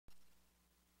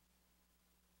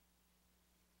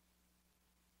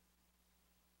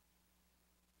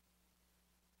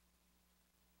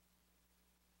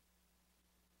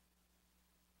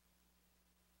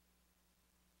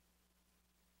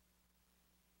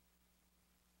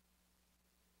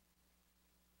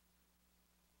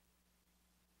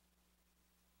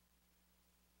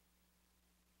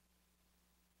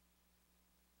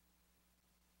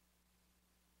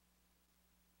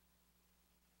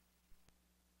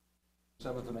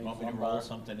Want me to roll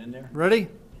something in there? Ready?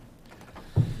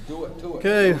 Do it.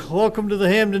 Okay, welcome to the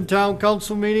Hampden Town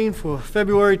Council meeting for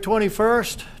February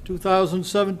 21st,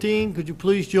 2017. Could you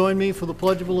please join me for the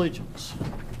Pledge of Allegiance?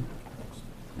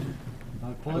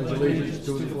 I Pledge allegiance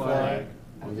to the flag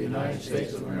of the United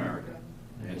States of America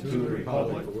and to the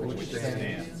republic for which it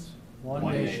stands,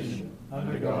 one nation,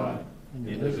 under God,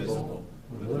 indivisible,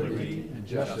 with liberty and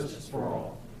justice for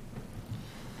all.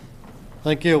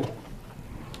 Thank you.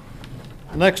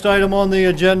 The next item on the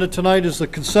agenda tonight is the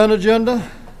consent agenda.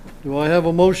 Do I have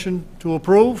a motion to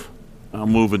approve? I'll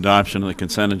move adoption of the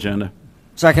consent agenda.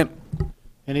 Second.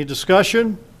 Any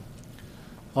discussion?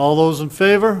 All those in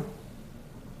favor?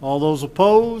 All those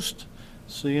opposed?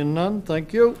 Seeing none,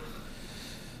 thank you.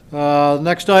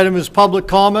 Next item is public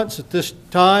comments. At this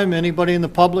time, anybody in the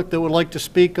public that would like to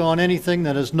speak on anything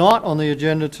that is not on the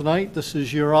agenda tonight, this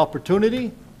is your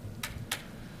opportunity.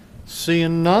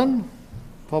 Seeing none,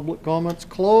 public comments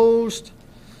closed.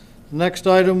 Next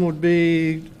item would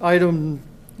be item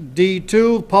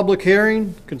D2, public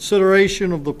hearing,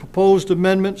 consideration of the proposed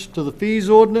amendments to the fees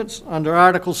ordinance under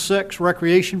Article 6,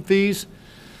 recreation fees.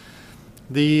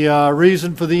 The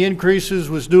reason for the increases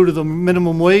was due to the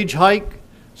minimum wage hike,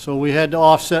 so we had to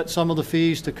offset some of the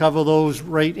fees to cover those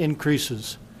rate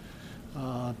increases.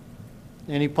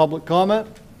 Any public comment?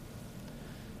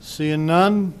 Seeing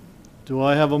none, do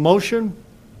I have a motion?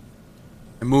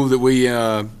 I move that we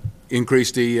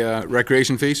increase the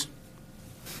recreation fees.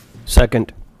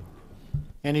 Second.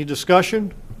 Any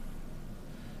discussion?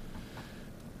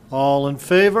 All in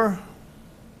favor?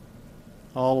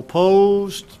 All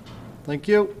opposed? Thank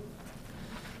you.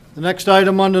 The next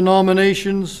item under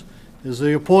nominations is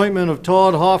the appointment of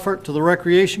Todd Hoffert to the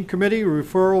Recreation Committee,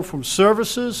 referral from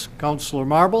Services. Councilor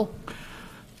Marble.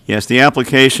 Yes, the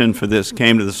application for this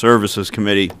came to the Services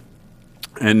Committee.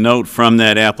 And note from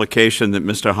that application that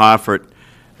Mr. Hoffert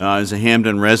is a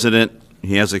Hampden resident.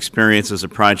 He has experience as a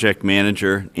project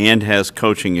manager and has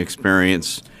coaching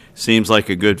experience. Seems like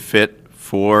a good fit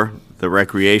for the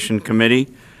Recreation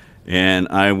Committee, and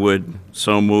I would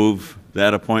so move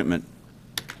that appointment.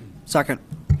 Second.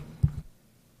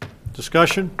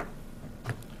 Discussion?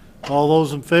 All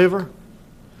those in favor?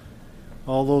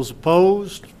 All those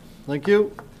opposed? Thank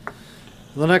you.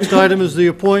 The next item is the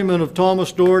appointment of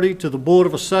Thomas Doherty to the Board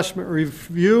of Assessment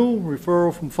Review,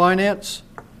 referral from Finance.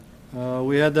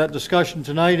 We had that discussion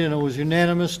tonight, and it was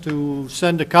unanimous to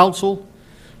send to council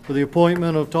for the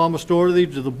appointment of Thomas Doherty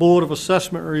to the Board of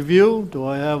Assessment Review. Do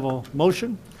I have a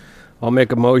motion? I'll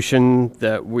make a motion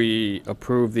that we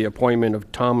approve the appointment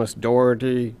of Thomas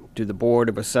Doherty to the Board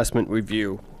of Assessment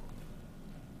Review.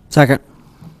 Second.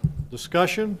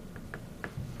 Discussion?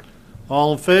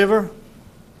 All in favor?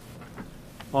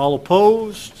 All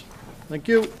opposed? Thank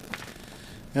you.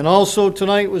 And also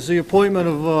tonight was the appointment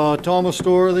of Thomas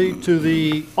Doherty to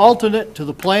the alternate to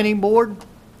the Planning Board.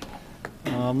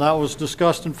 That was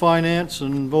discussed in Finance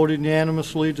and voted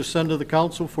unanimously to send to the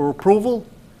council for approval.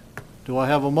 Do I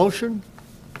have a motion?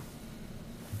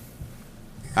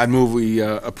 I'd move we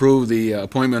approve the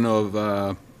appointment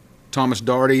of Thomas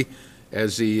Doherty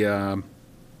as he's an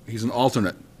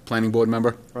alternate planning board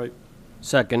member. Right.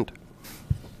 Second.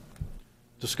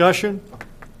 Discussion?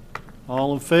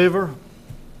 All in favor?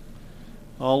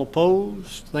 All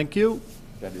opposed? Thank you.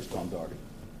 That is Tom Doherty.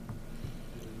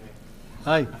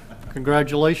 Hi,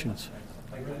 congratulations.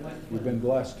 We've been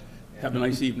blessed. Have a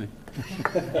nice evening.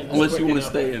 Unless you want to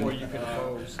stay in.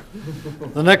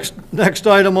 The next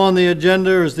item on the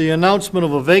agenda is the announcement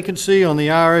of a vacancy on the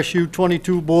RSU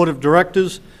 22 Board of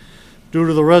Directors due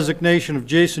to the resignation of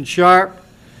Jason Sharp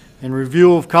and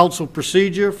review of council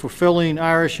procedure for filling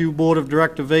RSU Board of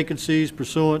Director vacancies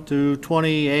pursuant to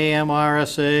 20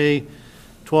 AMRSA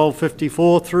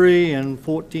 1254-3 and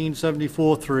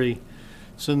 1474-3.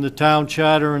 It's in the town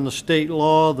charter and the state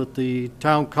law that the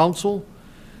town council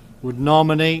would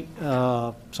nominate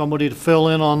somebody to fill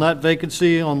in on that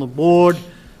vacancy on the board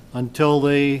until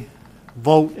they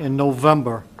vote in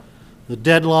November. The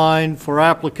deadline for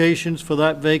applications for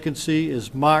that vacancy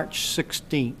is March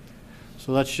 16th.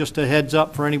 So that's just a heads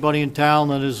up for anybody in town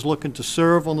that is looking to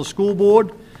serve on the school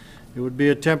board. It would be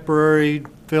a temporary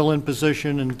fill-in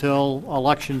position until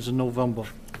elections in November.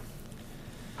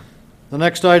 The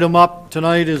next item up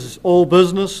tonight is old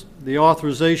business, the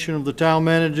authorization of the town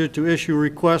manager to issue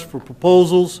requests for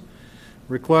proposals,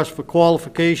 requests for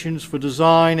qualifications for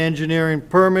design, engineering,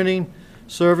 permitting,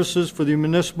 services for the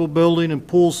municipal building and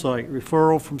pool site,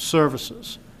 referral from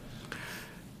Services.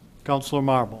 Councilor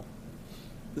Marble.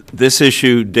 This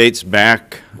issue dates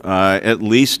back at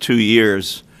least 2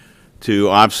 years to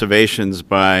observations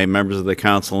by members of the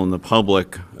council and the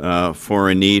public for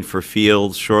a need for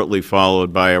fields, shortly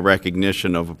followed by a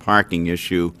recognition of a parking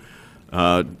issue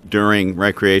during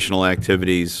recreational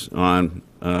activities on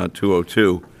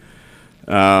 202.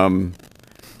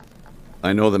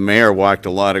 I know the mayor walked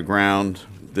a lot of ground.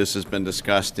 This has been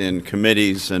discussed in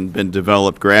committees and been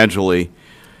developed gradually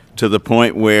to the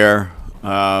point where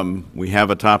we have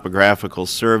a topographical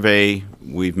survey,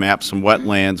 we've mapped some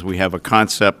wetlands, we have a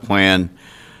concept plan,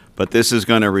 but this is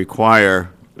going to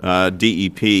require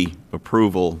DEP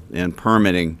approval and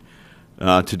permitting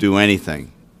to do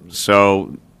anything.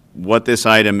 So what this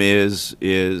item is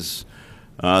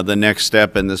the next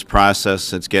step in this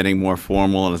process. It's getting more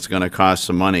formal and it's going to cost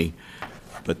some money.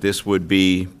 But this would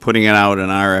be putting it out an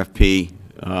RFP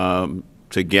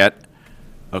to get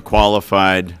a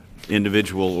qualified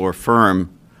individual or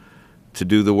firm to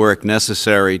do the work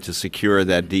necessary to secure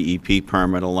that DEP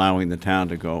permit, allowing the town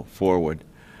to go forward.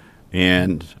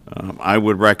 And I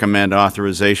would recommend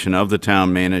authorization of the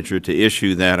town manager to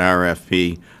issue that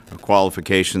RFP,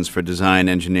 qualifications for design,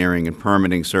 engineering, and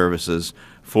permitting services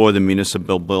for the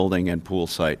municipal building and pool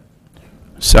site.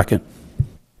 Second.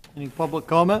 Any public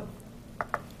comment?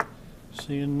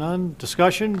 Seeing none.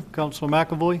 Discussion? Councilor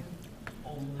McAvoy?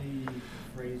 Only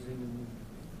phrasing,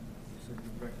 you said you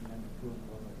recommend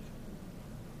approval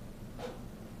of it.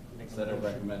 Instead of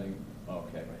recommending,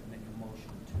 okay. Make a motion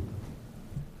to.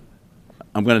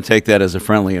 I'm going to take that as a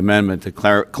friendly amendment to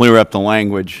clear up the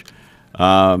language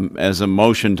as a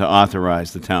motion to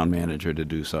authorize the town manager to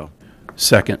do so.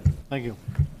 Second. Thank you.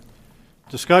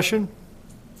 Discussion?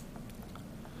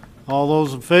 All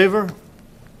those in favor?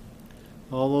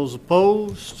 All those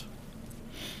opposed?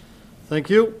 Thank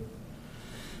you.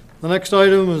 The next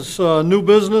item is new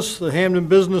business, the Hampden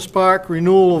Business Park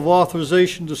renewal of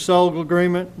authorization to sell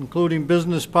agreement, including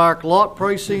business park lot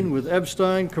pricing with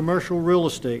Epstein Commercial Real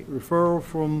Estate. Referral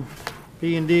from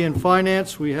P&D and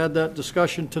Finance. We had that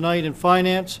discussion tonight in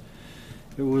Finance.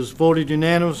 It was voted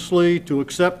unanimously to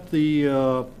accept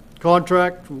the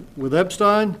contract with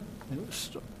Epstein,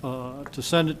 to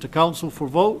send it to council for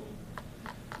vote.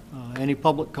 Any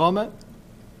public comment?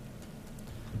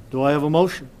 Do I have a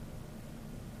motion?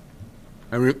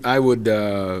 I would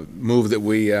move that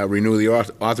we renew the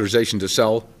authorization to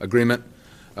sell agreement,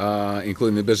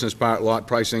 including the business part lot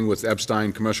pricing with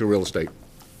Epstein Commercial Real Estate.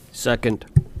 Second.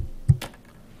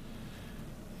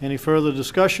 Any further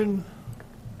discussion?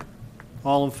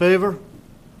 All in favor?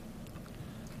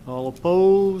 All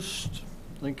opposed?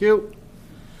 Thank you.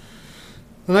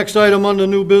 The next item under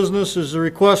new business is a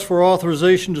request for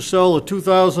authorization to sell a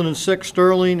 2006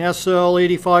 Sterling SL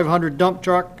 8500 dump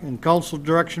truck and council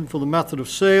direction for the method of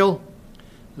sale.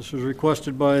 This was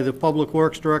requested by the Public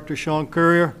Works Director, Sean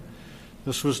Courier.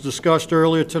 This was discussed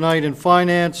earlier tonight in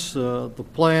Finance. The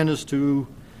plan is to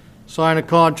sign a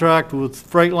contract with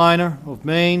Freightliner of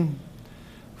Maine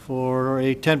for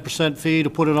a 10% fee to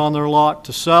put it on their lot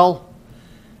to sell.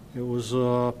 It was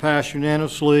passed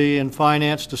unanimously in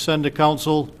Finance to send to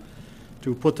council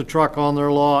to put the truck on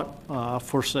their lot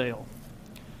for sale.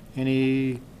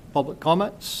 Any public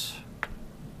comments?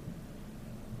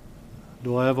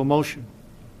 Do I have a motion?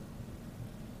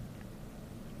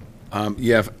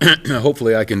 Yeah,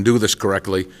 hopefully I can do this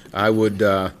correctly. I would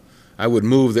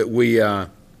move that we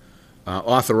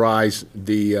authorize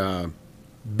the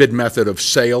bid method of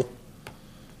sale.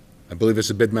 I believe it's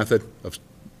a bid method of,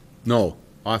 no,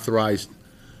 authorized,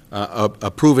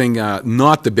 approving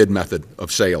not the bid method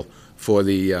of sale for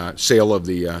the sale of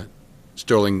the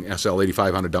Sterling SL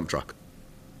 8500 dump truck.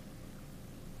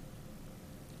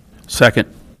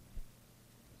 Second.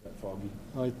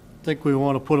 I think we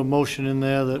want to put a motion in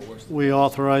there that we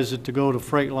authorize it to go to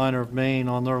Freightliner of Maine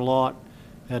on their lot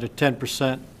at a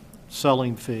 10%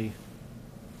 selling fee.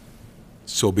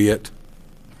 So be it.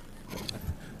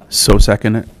 So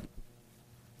second it.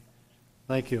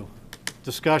 Thank you.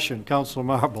 Discussion, Councilor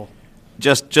Marble.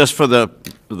 Just for the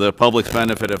public's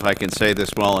benefit, if I can say this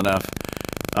well enough,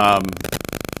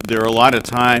 there are a lot of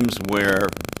times where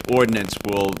ordinance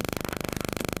will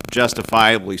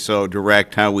justifiably so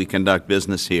direct how we conduct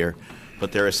business here,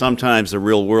 but there are sometimes the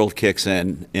real world kicks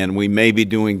in, and we may be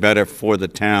doing better for the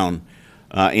town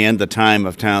and the time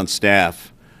of town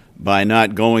staff by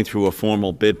not going through a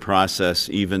formal bid process,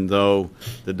 even though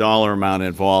the dollar amount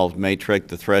involved may trick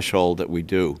the threshold that we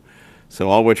do. So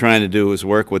all we're trying to do is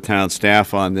work with town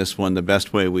staff on this one the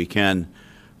best way we can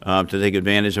to take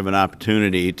advantage of an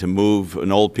opportunity to move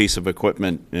an old piece of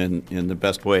equipment in the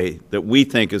best way that we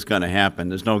think is going to happen.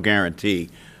 There's no guarantee,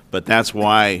 but that's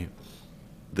why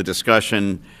the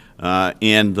discussion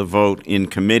and the vote in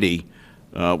committee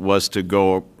was to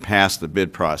go past the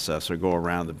bid process or go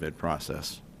around the bid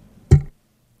process.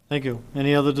 Thank you.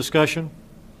 Any other discussion?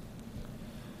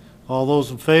 All those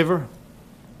in favor?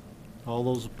 All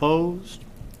those opposed?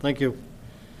 Thank you.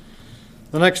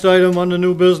 The next item under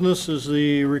new business is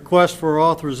the request for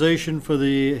authorization for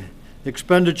the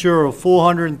expenditure of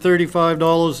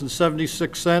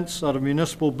 $435.76 out of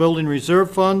municipal building reserve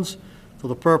funds for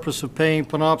the purpose of paying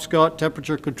Penobscot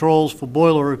temperature controls for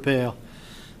boiler repair.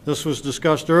 This was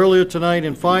discussed earlier tonight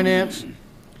in finance.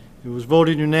 It was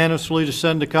voted unanimously to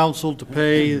send to council to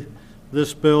pay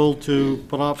this bill to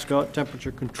Penobscot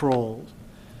temperature controls.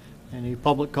 Any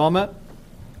public comment?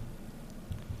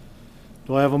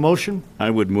 Do I have a motion?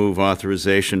 I would move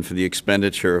authorization for the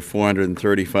expenditure of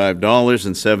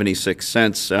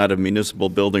 $435.76 out of municipal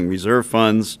building reserve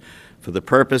funds for the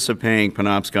purpose of paying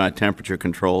Penobscot temperature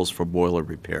controls for boiler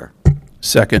repair.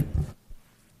 Second.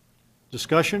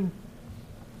 Discussion?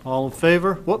 All in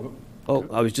favor? Whoop. Oh,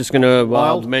 I was just going to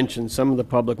Wild. mention, some of the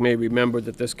public may remember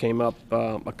that this came up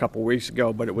a couple weeks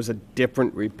ago, but it was a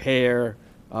different repair,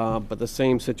 but the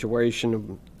same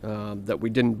situation that we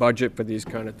didn't budget for these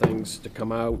kind of things to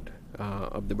come out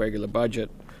of the regular budget.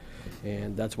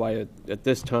 And that's why at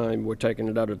this time, we're taking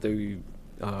it out of the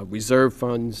reserve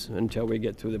funds until we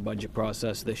get through the budget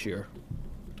process this year.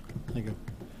 Thank you.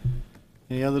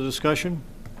 Any other discussion?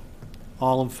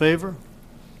 All in favor?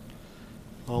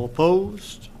 All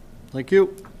opposed? Thank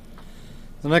you.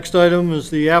 The next item is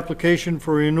the application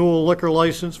for renewal liquor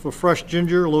license for Fresh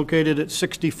Ginger located at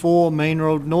 64 Maine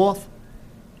Road North.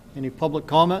 Any public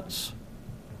comments?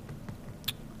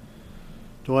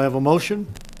 Do I have a motion?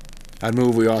 I'd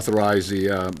move we authorize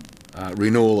the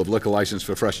renewal of liquor license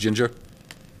for Fresh Ginger.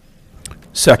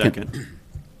 Second.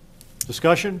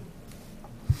 Discussion?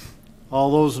 All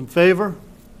those in favor?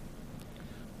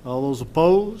 All those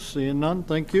opposed? Seeing none,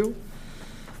 thank you.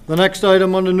 The next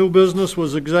item under new business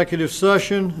was executive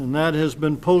session, and that has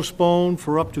been postponed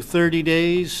for up to 30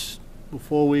 days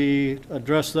before we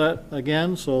address that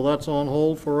again, so that's on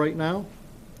hold for right now.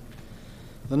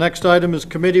 The next item is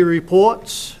committee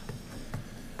reports.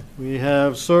 We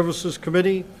have Services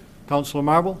Committee. Councilor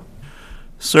Marble.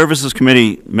 Services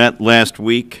Committee met last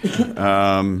week.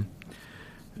 A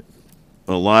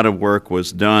lot of work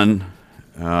was done.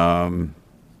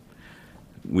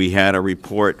 We had a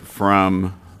report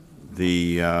from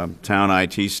the town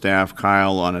IT staff,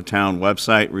 Kyle, on a town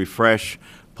website refresh.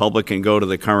 Public can go to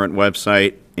the current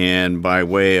website and by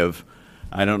way of,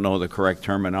 I don't know the correct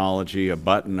terminology, a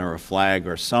button or a flag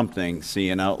or something, see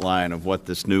an outline of what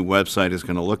this new website is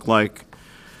going to look like.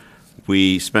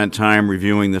 We spent time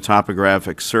reviewing the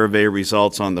topographic survey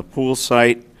results on the pool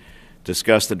site,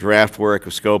 discussed the draft work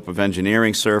of scope of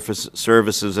engineering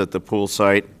services at the pool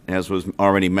site, as was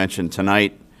already mentioned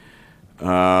tonight.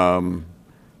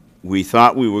 We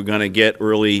thought we were going to get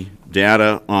early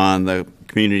data on the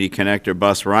Community Connector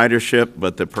bus ridership,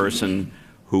 but the person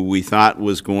who we thought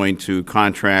was going to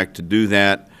contract to do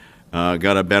that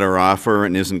got a better offer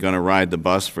and isn't going to ride the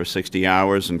bus for 60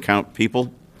 hours and count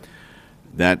people.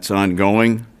 That's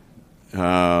ongoing.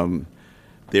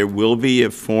 There will be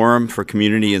a forum for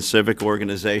community and civic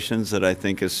organizations that I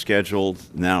think is scheduled,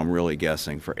 now I'm really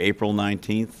guessing, for April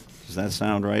 19th. Does that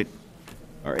sound right?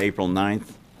 Or April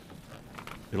 9th?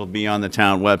 It'll be on the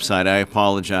town website. I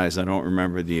apologize, I don't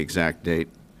remember the exact date.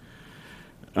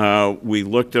 We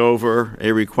looked over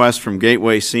a request from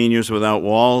Gateway Seniors Without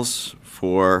Walls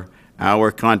for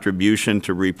our contribution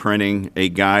to reprinting a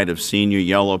guide of senior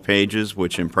yellow pages,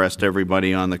 which impressed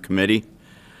everybody on the committee.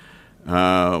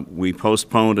 We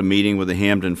postponed a meeting with the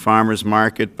Hampden Farmers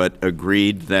Market, but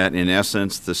agreed that in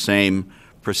essence the same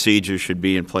procedure should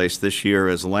be in place this year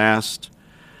as last.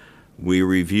 We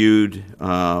reviewed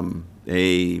an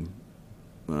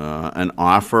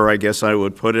offer, I guess I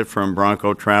would put it, from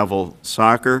Bronco Travel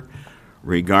Soccer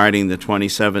regarding the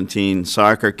 2017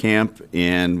 soccer camp,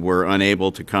 and were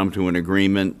unable to come to an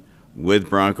agreement with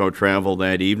Bronco Travel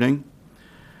that evening.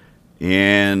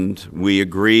 And we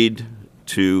agreed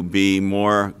to be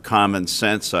more common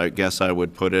sense, I guess I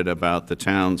would put it, about the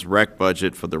town's rec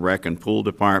budget for the rec and pool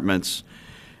departments,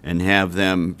 and have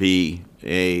them be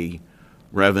a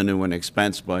revenue and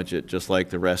expense budget just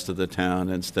like the rest of the town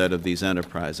instead of these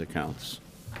enterprise accounts.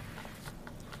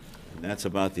 And that's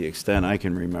about the extent I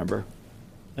can remember.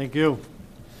 Thank you.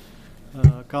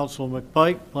 Councilor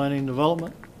McPike, Planning and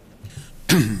Development.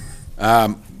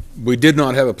 We did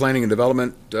not have a Planning and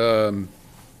Development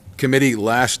Committee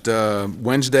last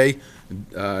Wednesday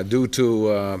due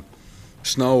to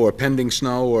snow or pending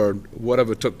snow or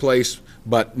whatever took place.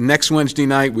 But next Wednesday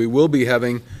night, we will be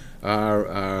having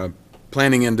our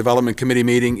Planning and Development Committee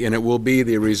meeting, and it will be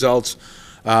the results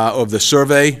of the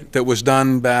survey that was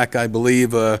done back, I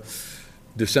believe,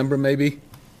 December maybe,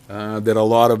 that a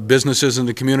lot of businesses in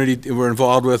the community were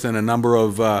involved with, and a number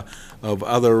of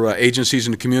other agencies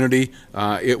in the community.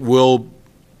 It will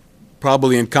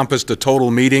probably encompass the total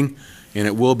meeting, and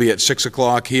it will be at 6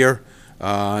 o'clock here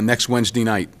next Wednesday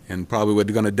night, and probably we're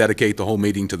going to dedicate the whole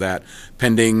meeting to that,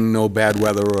 pending no bad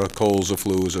weather or colds or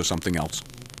flus or something else.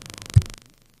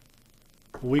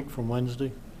 A week from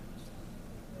Wednesday.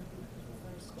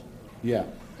 Yeah.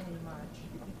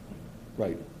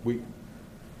 Right.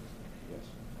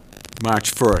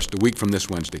 March 1st, a week from this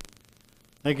Wednesday.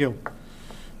 Thank you.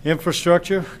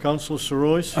 Infrastructure, Councilor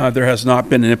Saroyes. There has not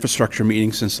been an infrastructure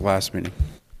meeting since the last meeting.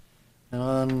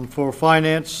 And for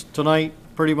finance tonight,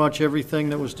 pretty much everything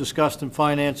that was discussed in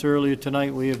finance earlier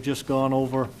tonight, we have just gone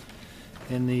over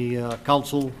in the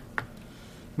council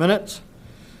minutes.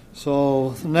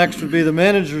 So the next would be the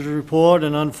manager's report,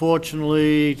 and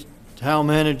unfortunately, Town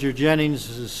Manager Jennings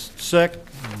is sick,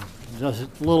 just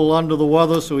a little under the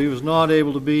weather, so he was not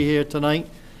able to be here tonight.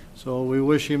 So we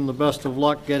wish him the best of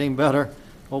luck getting better.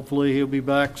 Hopefully, he'll be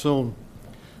back soon.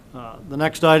 The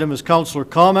next item is councilor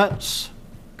comments.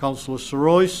 Councilor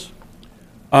Saroyes.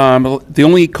 The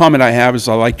only comment I have is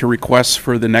I'd like to request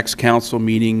for the next council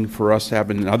meeting for us to have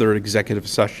another executive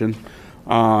session.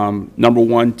 Number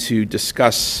one, to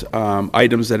discuss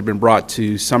items that have been brought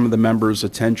to some of the members'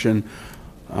 attention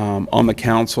on the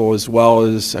council, as well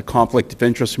as a conflict of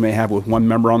interest we may have with one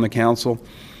member on the council.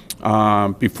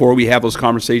 Before we have those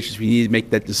conversations, we need to make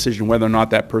that decision whether or not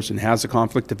that person has a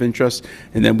conflict of interest,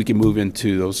 and then we can move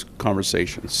into those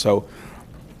conversations. So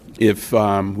if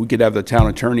we could have the town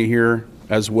attorney here,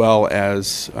 as well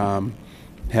as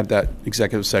have that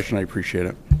executive session, I appreciate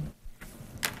it.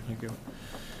 Thank you.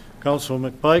 Councilor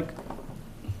McPike.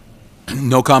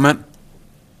 No comment?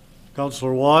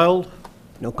 Councilor Wild.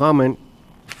 No comment.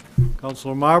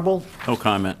 Councilor Marble. No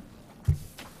comment.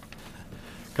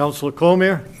 Councilor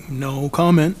Cormier. No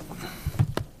comment.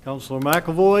 Councilor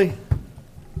McAvoy.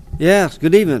 Yes,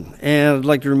 good evening. And I'd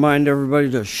like to remind everybody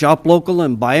to shop local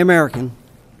and buy American.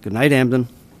 Good night, Hampden.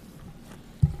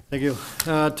 Thank you.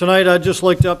 Tonight, I'd just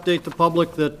like to update the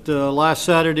public that last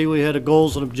Saturday, we had a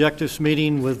goals and objectives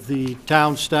meeting with the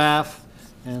town staff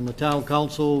and the town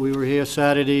council. We were here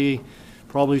Saturday,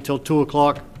 probably till 2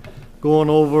 o'clock, going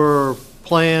over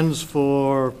plans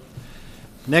for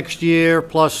next year,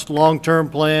 plus long-term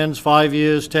plans, 5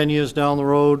 years, 10 years down the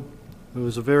road. It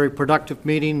was a very productive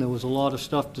meeting. There was a lot of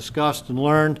stuff discussed and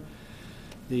learned.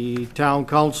 The town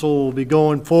council will be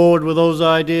going forward with those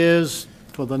ideas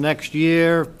for the next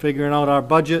year, figuring out our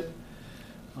budget.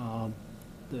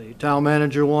 The town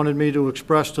manager wanted me to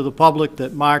express to the public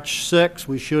that March 6th,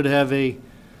 we should have a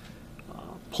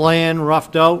plan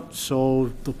roughed out so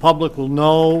the public will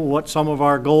know what some of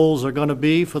our goals are going to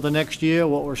be for the next year,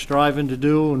 what we're striving to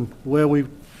do, and where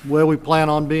we plan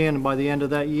on being by the end of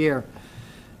that year.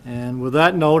 And with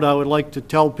that note, I would like to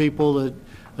tell people that,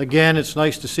 again, it's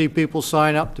nice to see people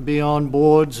sign up to be on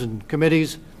boards and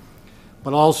committees,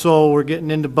 but also we're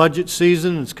getting into budget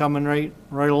season. It's coming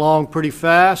right along pretty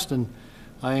fast, and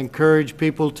I encourage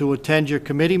people to attend your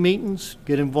committee meetings,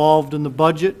 get involved in the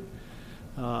budget.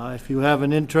 If you have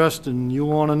an interest and you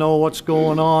want to know what's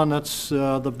going on, that's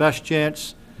the best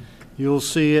chance you'll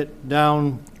see it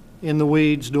down in the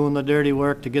weeds doing the dirty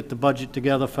work to get the budget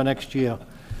together for next year.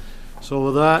 So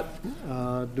with that,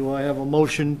 do I have a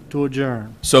motion to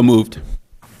adjourn? So moved.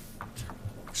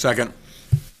 Second.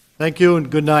 Thank you and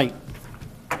good night.